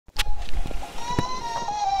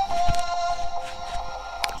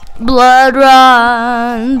Blood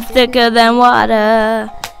runs thicker than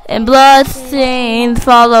water, and blood stains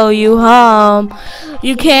follow you home.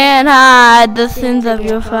 You can't hide the sins of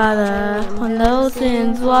your father when those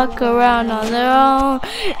sins walk around on their own.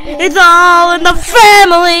 It's all in the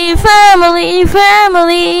family, family,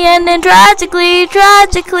 family, and then tragically,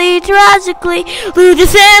 lose your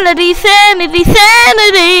sanity, sanity,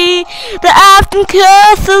 sanity. The Afton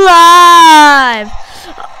curse alive.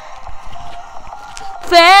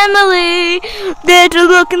 Family, there to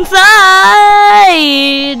look inside,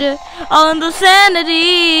 all in the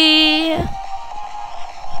sanity.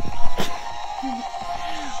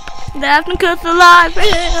 The Afton curse alive,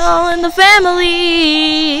 all in the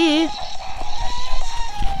family.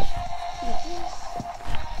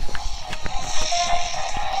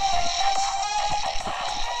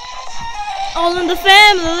 All in the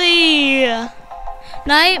family.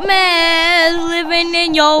 Nightmares living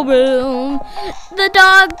in your room. The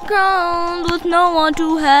dark groans with no one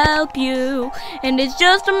to help you, and it's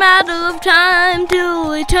just a matter of time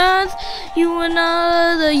till it turns you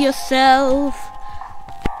another yourself.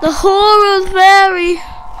 The horror's very,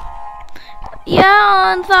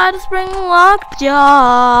 inside a spring locked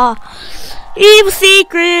jaw. Evil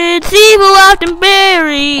secrets, evil often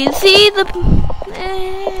buried. See the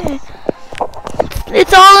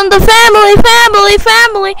it's all in the family, family,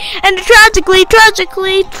 family, and tragically,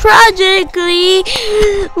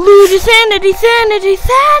 lose your sanity, sanity,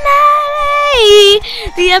 sanity.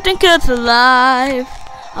 The Afton curse alive,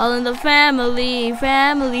 all in the family,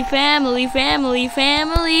 family, family, family,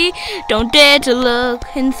 family. Don't dare to look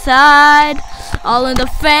inside, all in the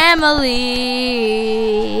family.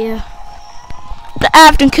 The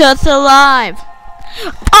Afton curse alive.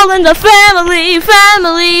 All in the family,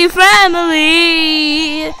 family,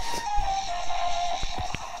 family.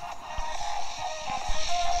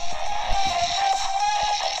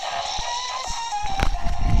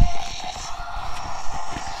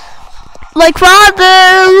 Like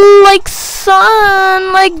father, like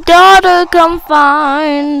son, like daughter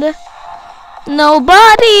confined.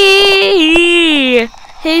 Nobody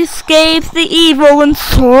escapes the evil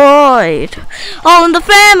inside. All in the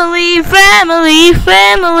family, family,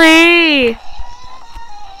 family.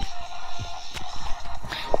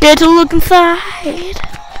 Dare to look inside.